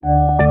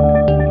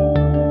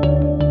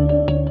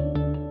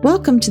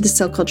Welcome to the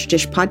Cell Culture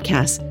Dish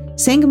podcast.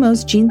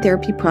 Sangamo's gene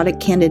therapy product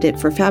candidate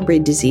for Fabry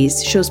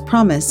disease shows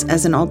promise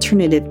as an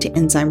alternative to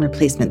enzyme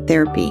replacement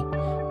therapy.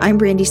 I'm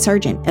Brandy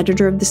Sargent,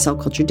 editor of the Cell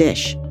Culture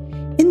Dish.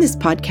 In this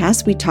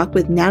podcast, we talk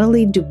with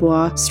Nathalie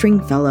Dubois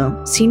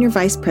Stringfellow, Senior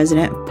Vice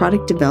President of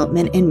Product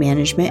Development and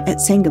Management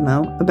at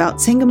Sangamo, about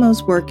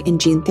Sangamo's work in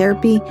gene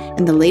therapy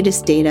and the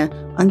latest data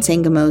on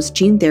Sangamo's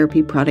gene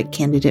therapy product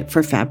candidate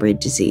for Fabry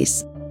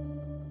disease.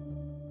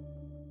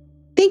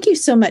 Thank you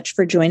so much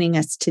for joining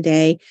us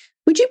today.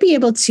 Would you be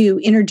able to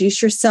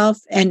introduce yourself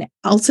and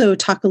also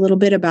talk a little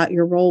bit about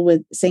your role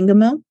with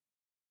Sangamo?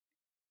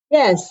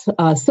 Yes,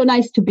 so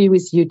nice to be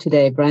with you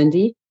today,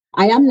 Brandy.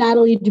 I am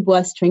Nathalie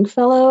Dubois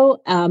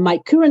Stringfellow. My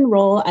current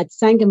role at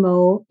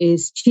Sangamo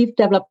is Chief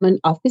Development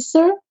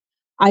Officer.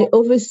 I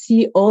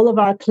oversee all of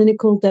our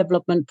clinical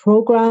development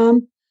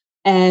program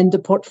and the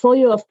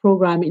portfolio of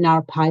program in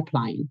our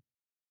pipeline.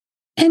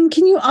 And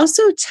can you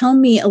also tell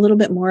me a little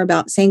bit more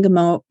about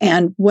Sangamo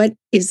and what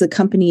is the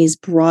company's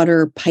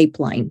broader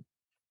pipeline?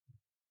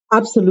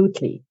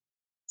 Absolutely.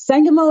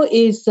 Sangamo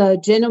is a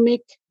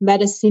genomic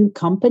medicine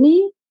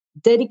company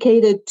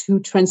dedicated to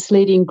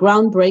translating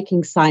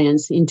groundbreaking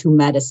science into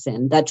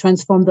medicine that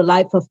transform the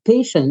life of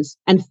patients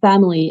and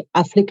family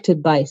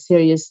afflicted by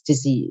serious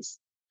disease.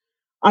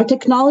 Our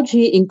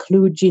technology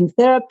includes gene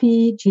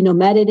therapy,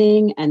 genome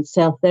editing, and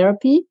cell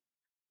therapy.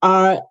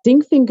 Our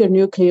zinc finger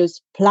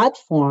nucleus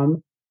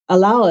platform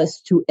allows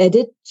us to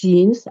edit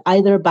genes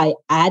either by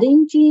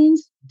adding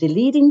genes,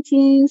 deleting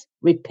genes,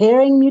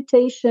 repairing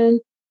mutation,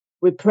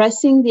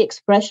 repressing the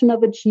expression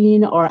of a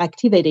gene, or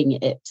activating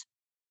it.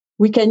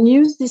 We can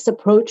use these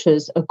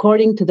approaches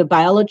according to the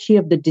biology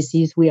of the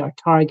disease we are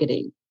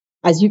targeting.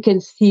 As you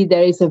can see,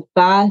 there is a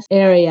vast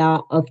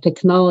area of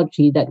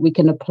technology that we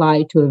can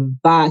apply to a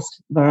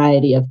vast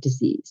variety of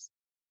disease.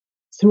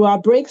 Through our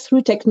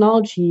breakthrough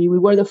technology, we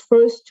were the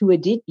first to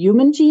edit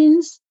human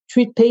genes,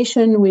 treat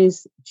patients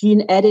with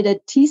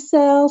gene-edited T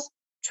cells,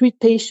 treat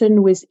patients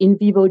with in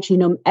vivo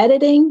genome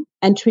editing,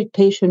 and treat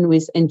patients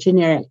with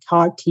engineered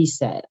CAR T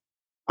cells.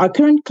 Our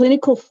current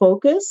clinical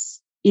focus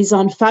is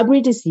on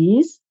Fabry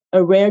disease,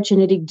 a rare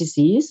genetic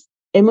disease,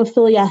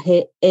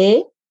 hemophilia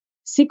A,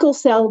 sickle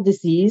cell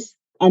disease,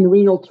 and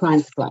renal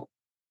transplant.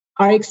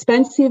 Our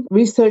expensive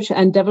research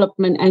and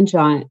development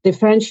engine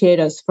differentiate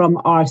us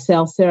from our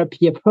cell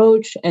therapy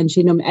approach and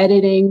genome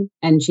editing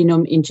and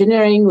genome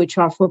engineering, which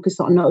are focused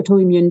on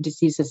autoimmune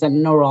diseases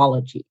and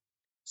neurology.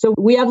 So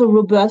we have a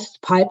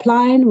robust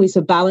pipeline with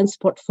a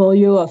balanced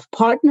portfolio of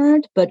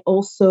partnered but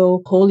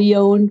also wholly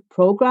owned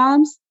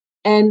programs.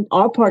 And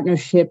our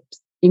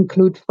partnerships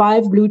include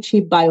 5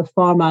 blue-chip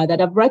biopharma that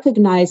have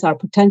recognized our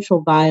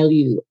potential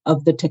value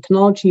of the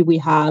technology we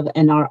have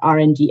and our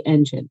R&D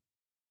engine.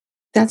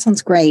 That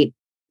sounds great.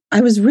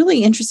 I was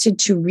really interested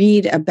to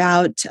read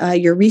about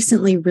your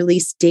recently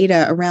released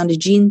data around a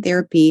gene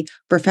therapy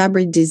for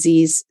Fabry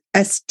disease,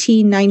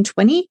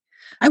 ST920.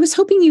 I was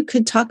hoping you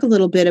could talk a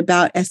little bit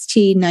about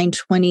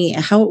ST920,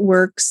 how it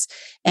works,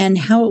 and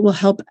how it will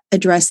help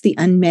address the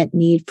unmet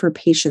need for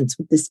patients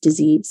with this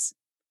disease.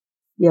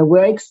 Yeah,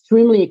 we're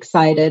extremely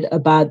excited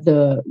about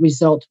the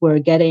results we're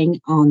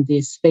getting on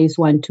this phase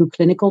 1/2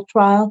 clinical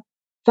trial.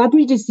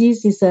 Fabry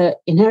disease is an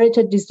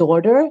inherited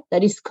disorder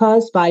that is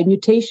caused by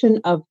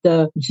mutation of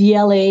the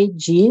GLA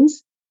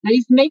genes that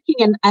is making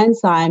an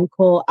enzyme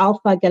called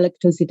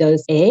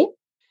alpha-galactosidase A.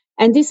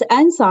 And this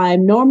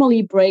enzyme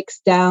normally breaks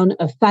down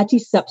a fatty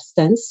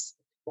substance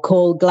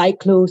called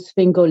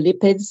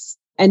glycosphingolipids.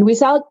 And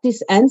without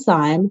this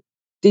enzyme,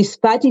 this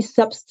fatty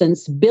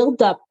substance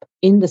builds up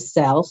in the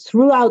cells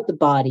throughout the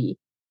body,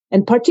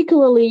 and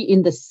particularly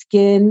in the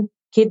skin,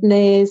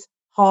 kidneys,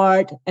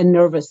 heart, and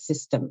nervous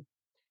system.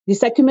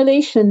 This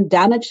accumulation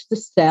damages the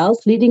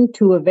cells, leading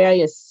to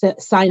various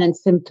signs and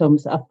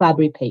symptoms of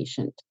Fabry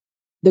patient.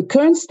 The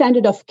current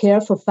standard of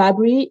care for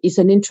Fabry is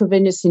an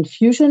intravenous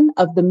infusion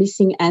of the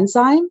missing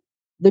enzyme,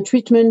 the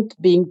treatment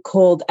being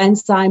called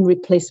enzyme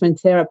replacement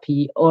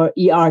therapy, or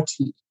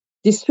ERT.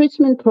 This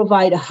treatment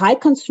provides a high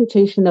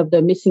concentration of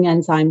the missing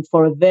enzyme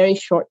for a very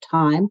short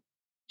time.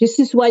 This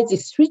is why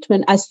this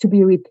treatment has to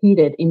be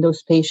repeated in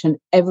those patients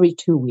every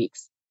 2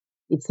 weeks.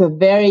 It's a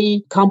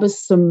very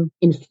cumbersome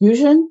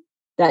infusion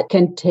that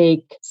can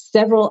take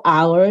several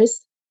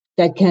hours,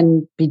 that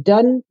can be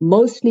done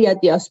mostly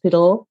at the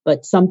hospital,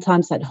 but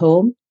sometimes at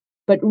home,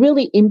 but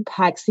really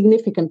impacts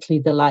significantly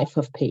the life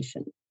of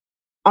patients.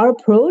 Our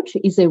approach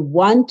is a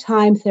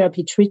one-time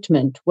therapy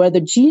treatment where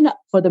the gene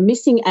for the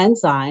missing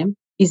enzyme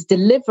is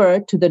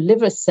delivered to the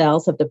liver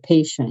cells of the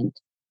patient,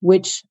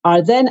 which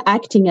are then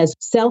acting as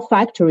cell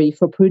factory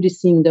for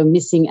producing the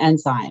missing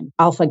enzyme,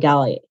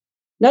 alpha-Gal A.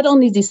 Not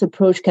only this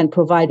approach can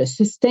provide a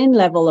sustained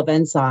level of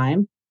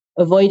enzyme,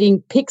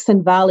 avoiding peaks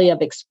and valleys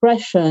of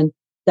expression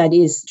that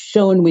is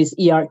shown with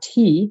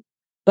ERT,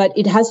 but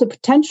it has the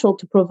potential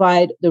to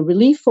provide the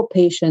relief for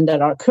patients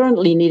that are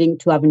currently needing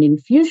to have an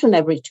infusion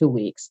every 2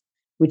 weeks,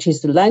 which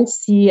is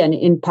lengthy and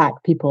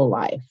impact people's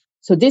life.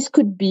 So this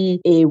could be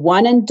a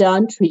one and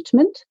done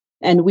treatment,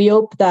 and we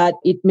hope that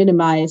it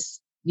minimizes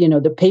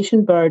the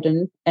patient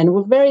burden. And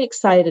we're very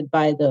excited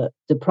by the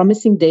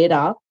promising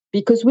data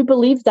because we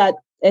believe that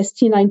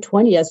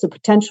ST920 has the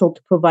potential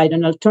to provide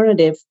an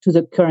alternative to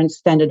the current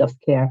standard of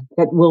care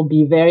that will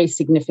be very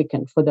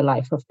significant for the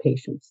life of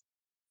patients.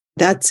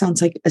 That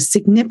sounds like a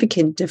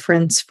significant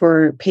difference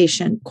for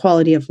patient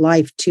quality of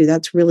life, too.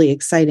 That's really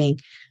exciting.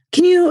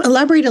 Can you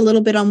elaborate a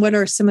little bit on what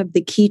are some of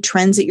the key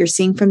trends that you're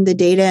seeing from the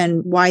data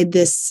and why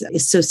this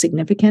is so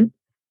significant?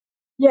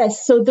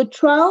 Yes. So the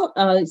trial,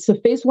 it's a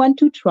phase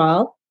 1/2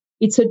 trial.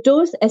 It's a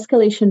dose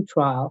escalation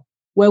trial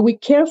where we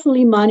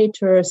carefully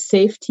monitor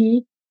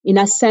safety in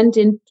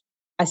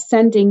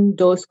ascending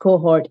dose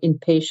cohort in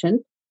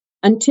patients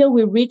until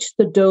we reach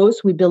the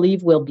dose we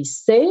believe will be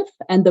safe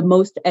and the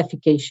most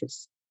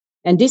efficacious.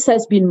 And this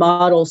has been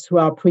modeled through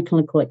our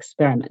preclinical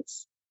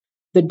experiments.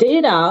 The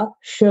data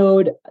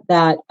showed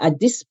that at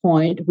this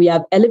point, we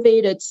have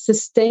elevated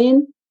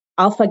sustained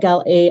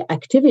alpha-Gal A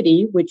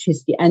activity, which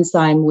is the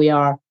enzyme we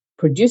are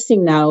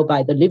producing now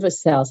by the liver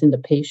cells in the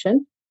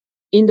patient,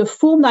 in the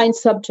full 9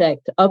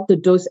 subject of the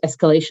dose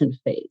escalation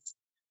phase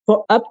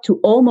for up to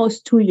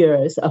almost 2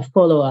 years of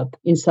follow-up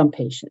in some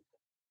patients.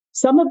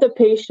 Some of the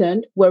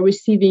patients were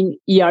receiving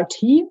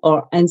ERT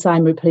or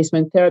enzyme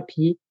replacement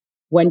therapy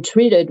when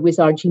treated with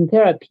our gene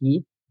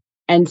therapy.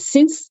 And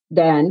since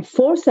then,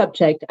 4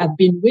 subjects have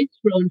been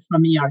withdrawn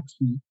from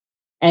ERT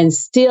and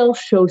still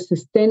show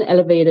sustained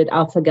elevated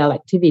alpha-Gal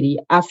activity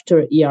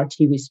after ERT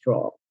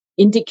withdrawal,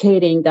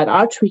 indicating that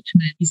our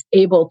treatment is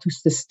able to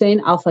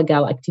sustain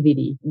alpha-Gal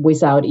activity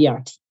without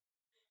ERT.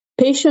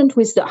 Patients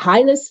with the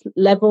highest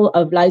level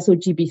of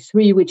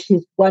lyso-Gb3, which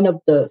is one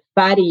of the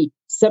fatty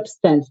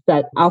substances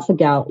that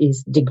alpha-Gal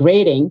is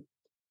degrading,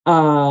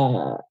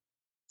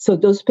 so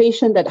those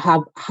patients that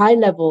have high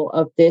level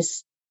of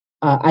this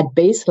at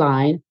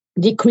baseline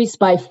decreased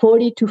by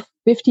 40 to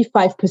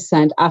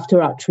 55%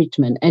 after our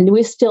treatment. And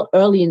we're still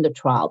early in the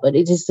trial, but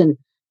it is an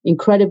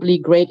incredibly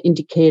great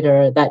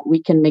indicator that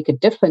we can make a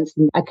difference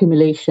in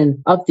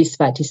accumulation of this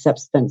fatty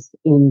substance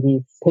in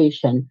the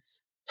patient,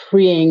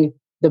 freeing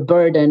the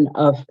burden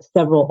of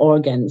several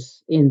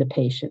organs in the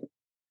patient.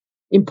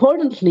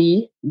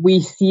 Importantly,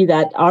 we see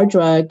that our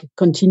drug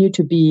continues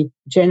to be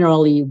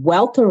generally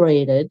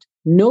well-tolerated.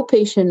 No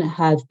patient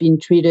has been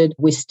treated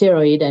with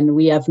steroid, and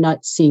we have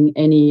not seen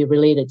any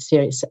related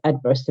serious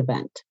adverse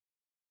event.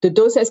 The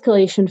dose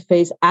escalation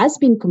phase has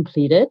been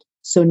completed,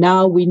 so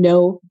now we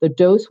know the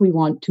dose we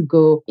want to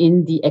go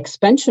in the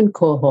expansion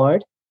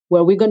cohort,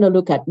 where we're going to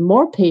look at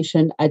more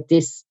patients at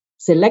this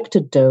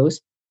selected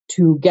dose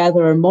to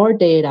gather more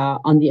data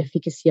on the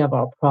efficacy of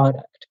our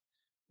product.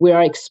 We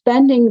are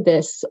expanding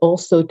this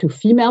also to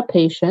female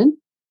patients,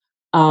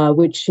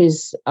 which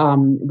is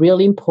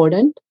really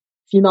important.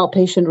 Female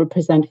patients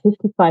represent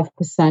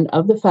 55%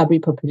 of the Fabry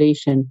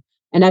population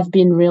and have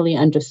been really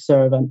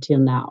underserved until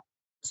now.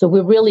 So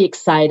we're really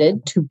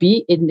excited to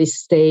be in this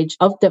stage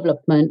of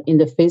development in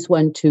the phase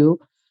 1/2,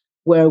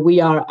 where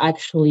we are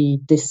actually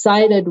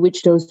decided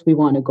which dose we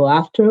want to go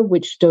after,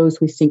 which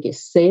dose we think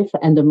is safe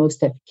and the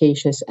most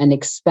efficacious, and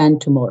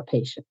expand to more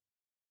patients.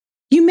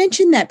 You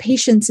mentioned that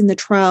patients in the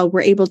trial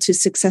were able to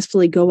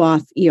successfully go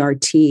off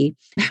ERT.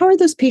 How are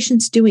those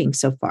patients doing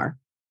so far?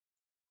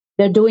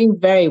 They're doing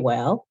very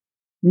well.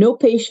 No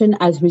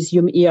patient has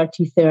resumed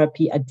ERT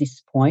therapy at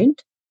this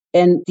point,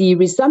 and the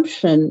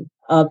resumption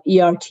of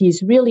ERT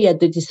is really at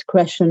the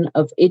discretion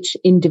of each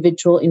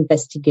individual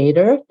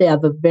investigator. They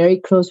have a very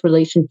close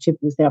relationship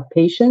with their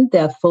patient. They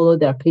have followed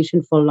their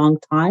patient for a long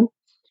time,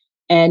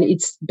 and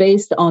it's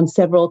based on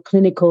several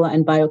clinical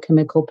and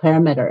biochemical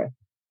parameters.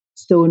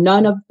 So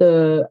none of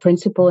the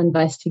principal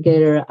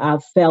investigators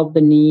have felt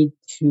the need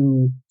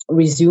to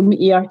resume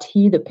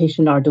ERT. The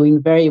patients are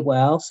doing very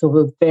well, so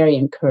we're very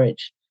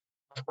encouraged.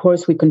 Of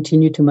course, we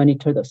continue to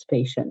monitor those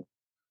patients.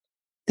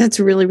 That's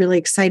really, really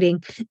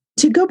exciting.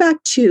 To go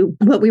back to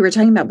what we were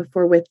talking about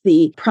before with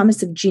the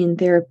promise of gene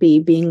therapy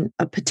being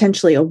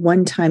potentially a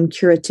one-time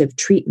curative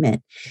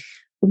treatment,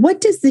 what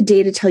does the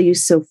data tell you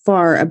so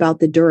far about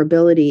the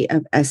durability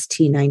of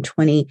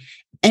ST920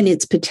 and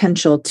its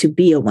potential to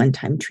be a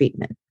one-time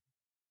treatment?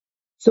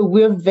 So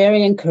we're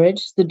very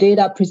encouraged. The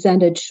data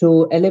presented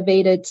show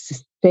elevated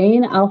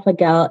sustained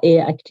alpha-Gal A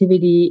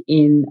activity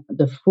in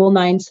the full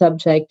 9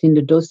 subject in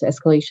the dose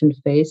escalation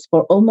phase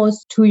for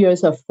almost 2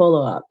 years of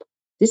follow-up.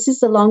 This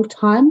is a long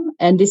time,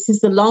 and this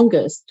is the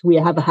longest we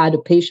have had a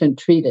patient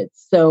treated.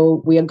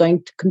 So we are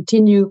going to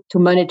continue to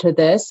monitor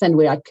this, and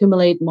we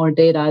accumulate more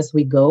data as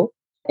we go.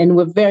 And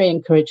we're very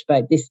encouraged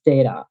by this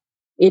data.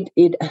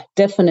 It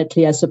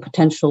definitely has the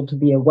potential to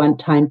be a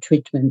one-time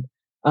treatment.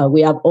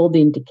 We have all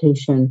the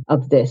indication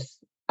of this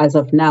as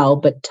of now,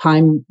 but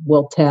time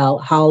will tell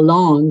how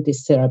long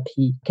this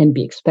therapy can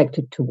be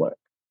expected to work.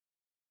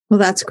 Well,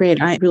 that's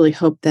great. I really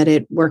hope that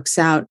it works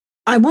out.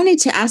 I wanted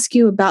to ask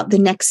you about the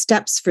next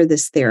steps for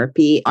this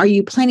therapy. Are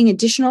you planning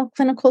additional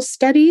clinical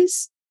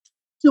studies?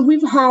 So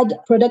we've had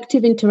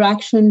productive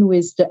interaction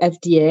with the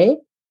FDA,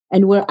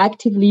 and we're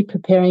actively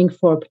preparing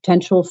for a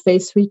potential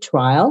phase 3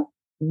 trial.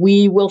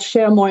 We will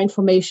share more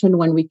information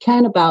when we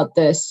can about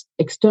this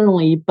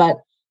externally, but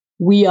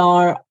We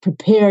are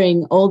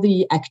preparing all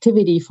the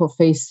activity for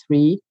phase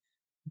 3.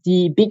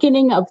 The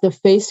beginning of the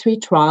phase 3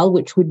 trial,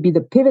 which would be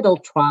the pivotal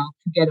trial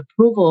to get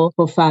approval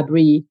for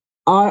Fabry,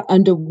 are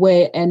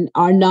underway and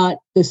are not,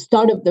 the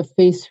start of the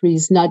phase 3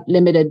 is not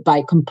limited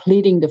by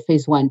completing the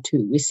phase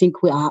 1/2. We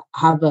think we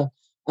have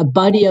a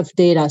body of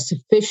data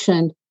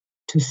sufficient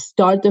to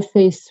start the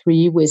phase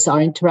 3 with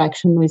our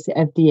interaction with the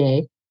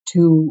FDA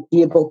to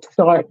be able to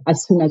start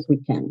as soon as we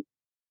can.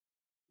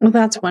 Well,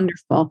 that's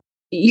wonderful.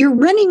 You're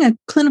running a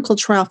clinical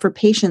trial for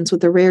patients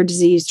with a rare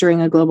disease during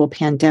a global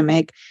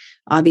pandemic,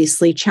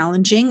 obviously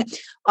challenging.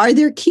 Are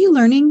there key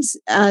learnings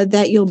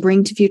that you'll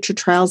bring to future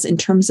trials in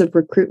terms of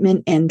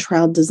recruitment and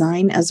trial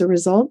design as a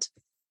result?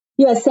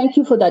 Yes, thank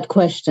you for that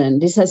question.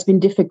 This has been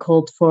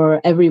difficult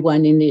for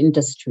everyone in the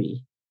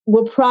industry.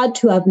 We're proud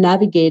to have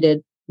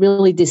navigated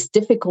really this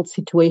difficult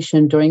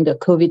situation during the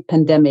COVID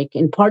pandemic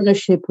in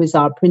partnership with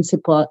our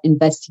principal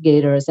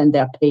investigators and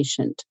their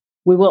patient.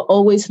 We will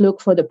always look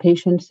for the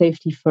patient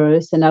safety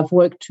first, and I've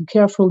worked to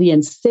carefully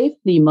and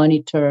safely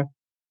monitor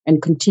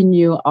and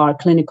continue our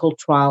clinical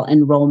trial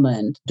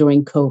enrollment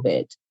during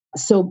COVID.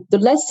 So the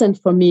lesson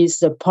for me is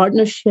the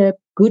partnership,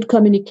 good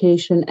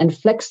communication, and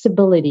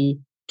flexibility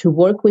to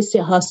work with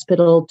the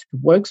hospital, to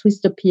work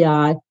with the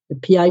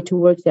PI to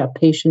work with their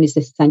patient is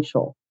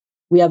essential.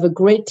 We have a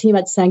great team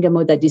at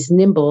Sangamo that is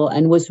nimble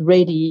and was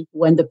ready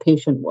when the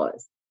patient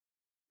was.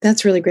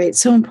 That's really great.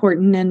 So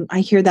important. And I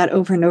hear that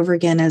over and over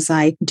again as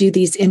I do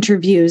these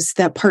interviews,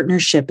 that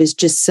partnership is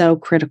just so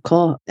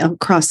critical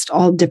across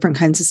all different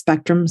kinds of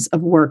spectrums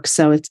of work.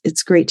 So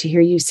it's great to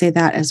hear you say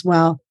that as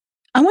well.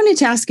 I wanted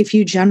to ask a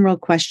few general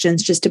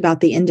questions just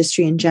about the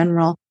industry in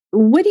general.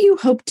 What do you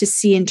hope to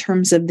see in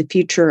terms of the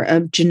future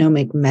of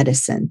genomic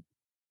medicine?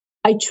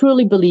 I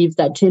truly believe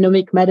that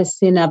genomic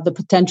medicine have the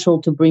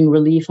potential to bring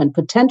relief and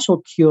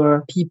potential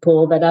cure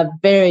people that have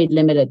very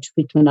limited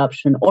treatment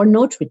option or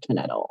no treatment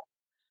at all.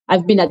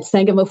 I've been at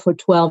Sangamo for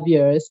 12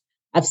 years.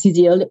 I've seen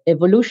the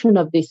evolution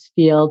of this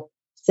field,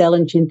 cell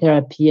and gene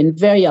therapy, and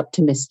very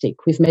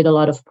optimistic. We've made a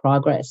lot of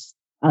progress.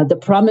 The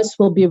promise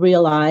will be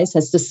realized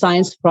as the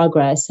science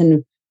progress,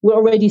 and we're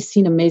already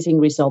seeing amazing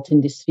results in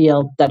this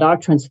field that are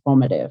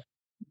transformative.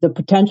 The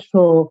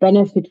potential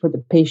benefit for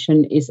the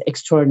patient is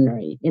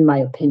extraordinary, in my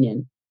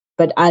opinion.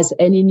 But as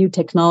any new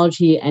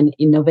technology and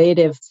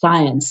innovative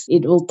science,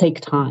 it will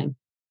take time.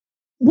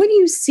 What do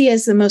you see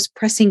as the most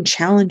pressing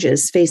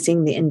challenges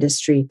facing the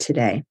industry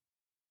today?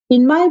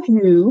 In my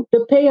view,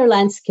 the payer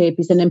landscape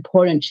is an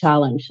important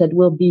challenge that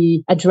will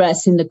be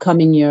addressed in the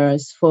coming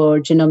years for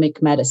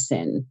genomic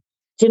medicine.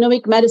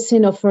 Genomic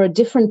medicine offers a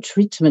different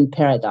treatment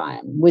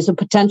paradigm with a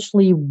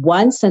potentially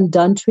once and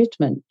done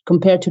treatment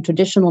compared to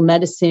traditional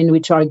medicine,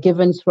 which are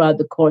given throughout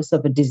the course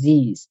of a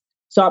disease.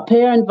 So our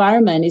payer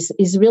environment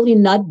is really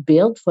not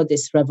built for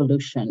this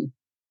revolution.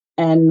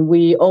 And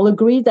we all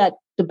agree that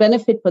the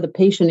benefit for the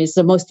patient is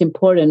the most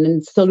important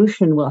and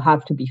solution will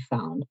have to be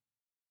found.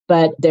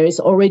 But there is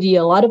already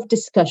a lot of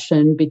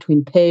discussion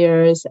between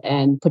payers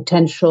and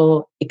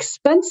potential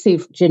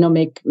expensive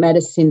genomic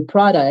medicine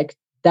product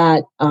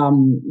that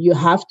you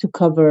have to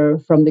cover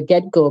from the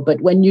get-go.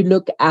 But when you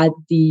look at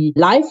the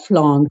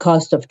lifelong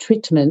cost of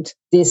treatment,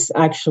 this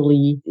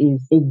actually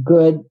is a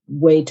good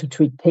way to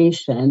treat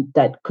patients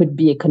that could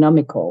be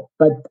economical.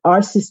 But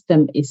our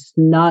system is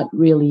not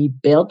really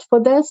built for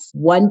this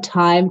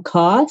one-time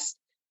cost.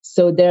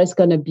 So there's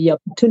going to be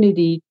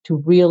opportunity to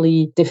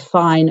really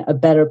define a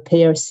better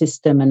payer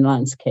system and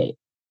landscape.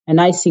 And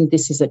I think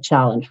this is a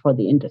challenge for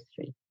the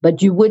industry.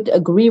 But you would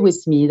agree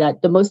with me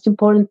that the most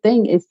important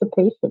thing is the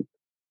patient.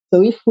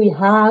 So if we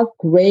have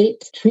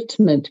great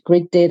treatment,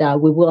 great data,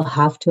 we will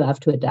have to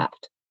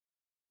adapt.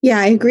 Yeah,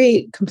 I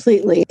agree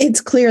completely.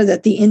 It's clear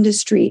that the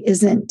industry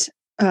isn't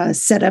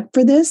set up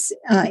for this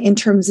in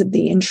terms of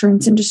the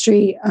insurance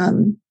industry.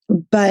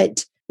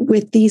 But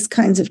with these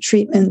kinds of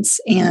treatments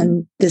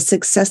and the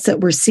success that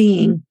we're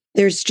seeing,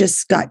 there's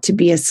just got to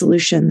be a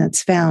solution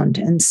that's found.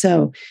 And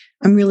so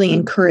I'm really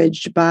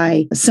encouraged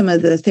by some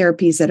of the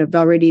therapies that have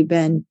already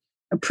been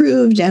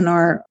approved and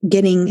are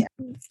getting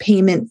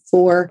payment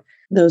for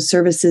those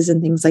services and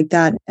things like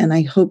that. And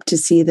I hope to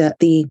see that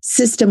the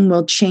system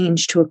will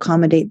change to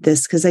accommodate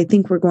this, because I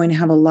think we're going to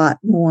have a lot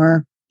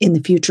more in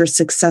the future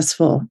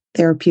successful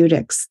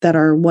therapeutics that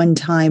are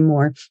one-time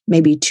or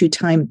maybe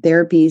two-time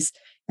therapies.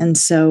 And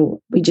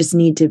so we just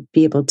need to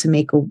be able to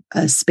make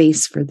a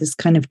space for this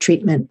kind of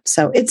treatment.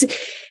 So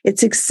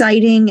it's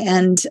exciting.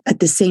 And at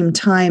the same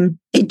time,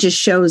 it just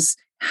shows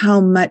how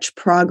much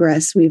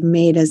progress we've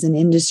made as an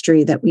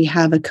industry that we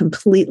have a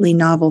completely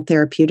novel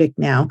therapeutic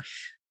now.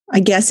 I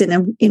guess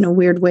in a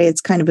weird way,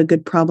 it's kind of a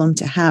good problem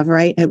to have,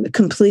 right? A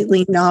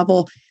completely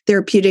novel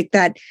therapeutic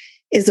that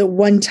is a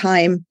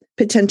one-time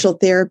potential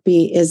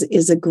therapy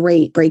is a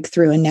great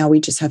breakthrough. And now we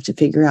just have to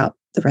figure out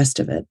the rest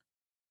of it.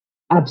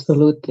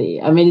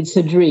 Absolutely. I mean, it's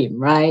a dream,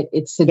 right?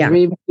 It's a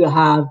dream to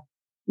have,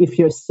 if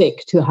you're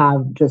sick, to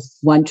have just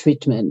one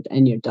treatment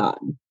and you're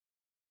done.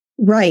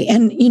 Right.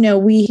 And,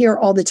 we hear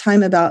all the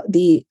time about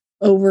the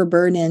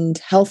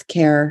overburdened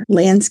healthcare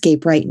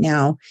landscape right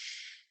now.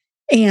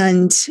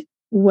 And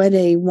what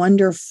a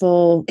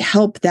wonderful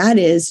help that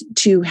is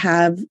to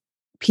have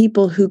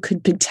people who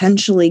could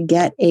potentially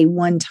get a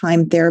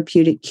one-time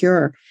therapeutic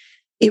cure.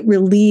 It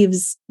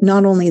relieves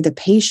not only the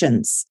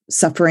patient's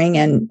suffering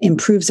and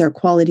improves their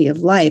quality of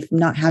life,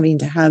 not having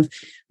to have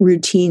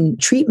routine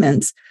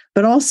treatments,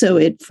 but also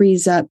it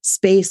frees up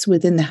space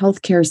within the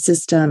healthcare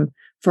system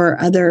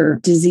for other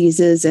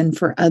diseases and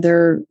for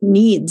other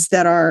needs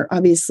that are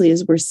obviously,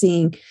 as we're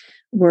seeing,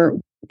 we're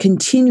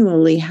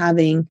continually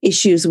having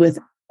issues with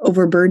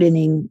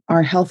overburdening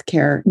our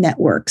healthcare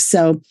networks.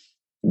 So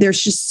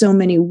there's just so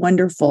many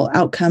wonderful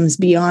outcomes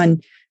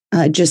beyond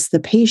just the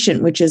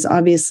patient, which is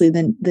obviously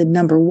the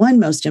number one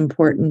most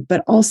important,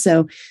 but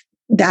also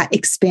that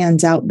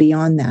expands out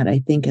beyond that, I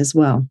think, as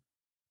well.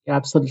 You're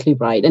absolutely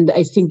right. And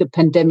I think the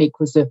pandemic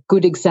was a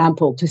good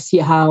example to see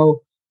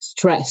how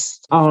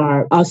stressed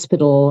our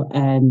hospital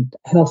and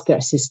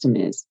healthcare system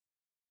is.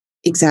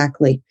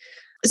 Exactly.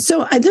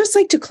 So I'd just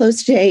like to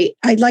close today.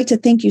 I'd like to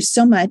thank you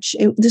so much.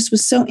 This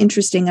was so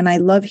interesting, and I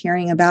love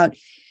hearing about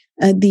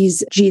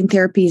these gene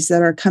therapies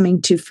that are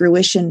coming to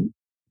fruition.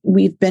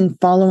 We've been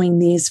following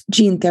these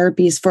gene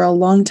therapies for a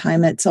long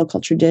time at Cell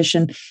Culture Dish,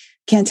 and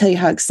can't tell you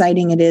how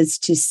exciting it is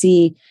to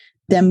see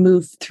them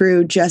move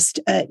through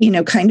just,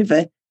 kind of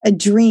a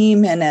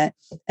dream and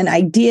an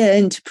idea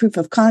into proof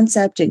of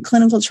concept and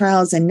clinical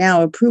trials, and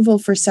now approval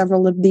for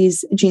several of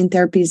these gene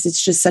therapies.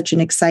 It's just such an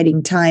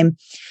exciting time.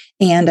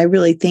 And I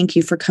really thank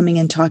you for coming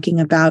and talking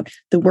about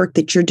the work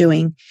that you're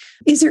doing.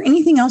 Is there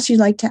anything else you'd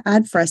like to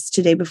add for us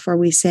today before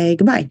we say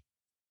goodbye?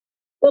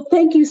 Well,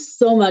 thank you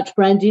so much,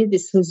 Brandy.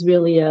 This was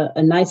really a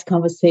nice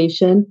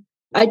conversation.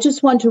 I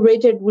just want to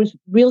reiterate, we're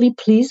really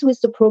pleased with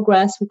the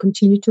progress we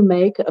continue to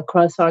make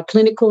across our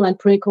clinical and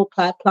preclinical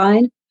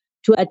pipeline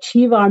to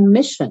achieve our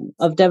mission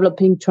of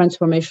developing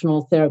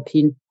transformational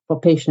therapy for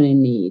patients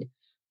in need.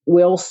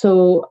 We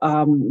also,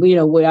 we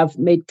have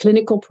made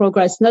clinical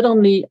progress. Not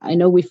only, I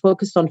know we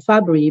focused on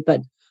Fabry,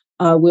 but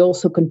we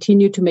also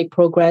continue to make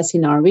progress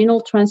in our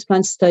renal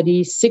transplant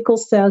study, sickle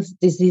cell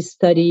disease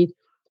study,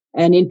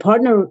 and in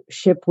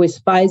partnership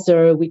with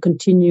Pfizer, we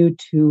continue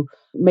to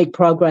make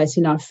progress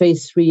in our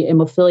phase 3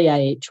 hemophilia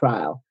A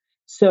trial.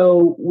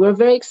 So we're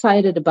very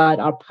excited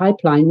about our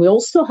pipeline. We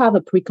also have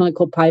a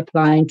preclinical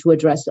pipeline to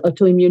address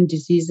autoimmune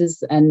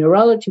diseases and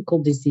neurological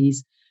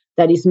disease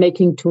that is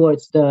making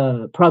towards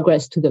the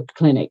progress to the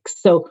clinic.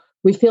 So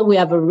we feel we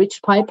have a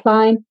rich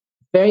pipeline,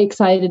 very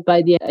excited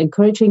by the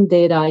encouraging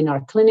data in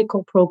our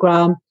clinical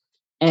program,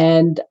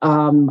 and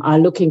are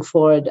looking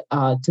forward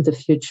to the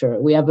future.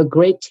 We have a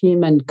great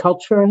team and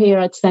culture here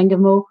at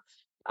Sangamo.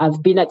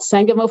 I've been at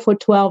Sangamo for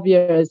 12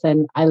 years,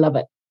 and I love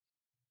it.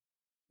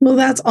 Well,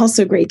 that's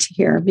also great to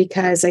hear,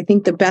 because I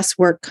think the best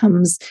work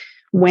comes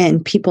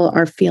when people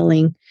are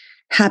feeling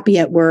happy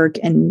at work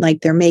and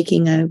like they're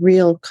making a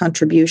real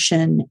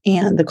contribution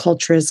and the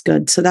culture is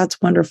good. So that's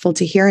wonderful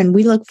to hear. And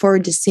we look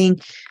forward to seeing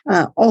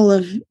all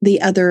of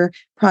the other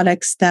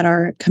products that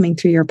are coming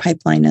through your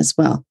pipeline as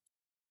well.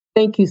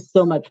 Thank you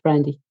so much,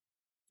 Brandy.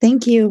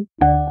 Thank you.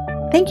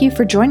 Thank you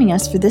for joining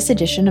us for this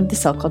edition of the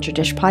Cell Culture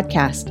Dish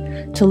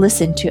podcast. To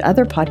listen to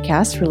other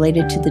podcasts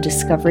related to the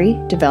discovery,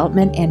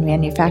 development, and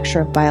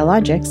manufacture of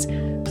biologics,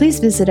 please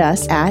visit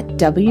us at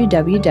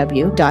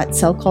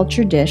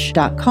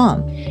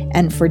www.cellculturedish.com.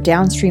 And for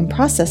downstream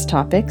process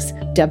topics,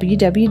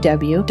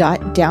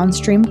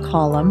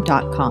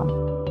 www.downstreamcolumn.com.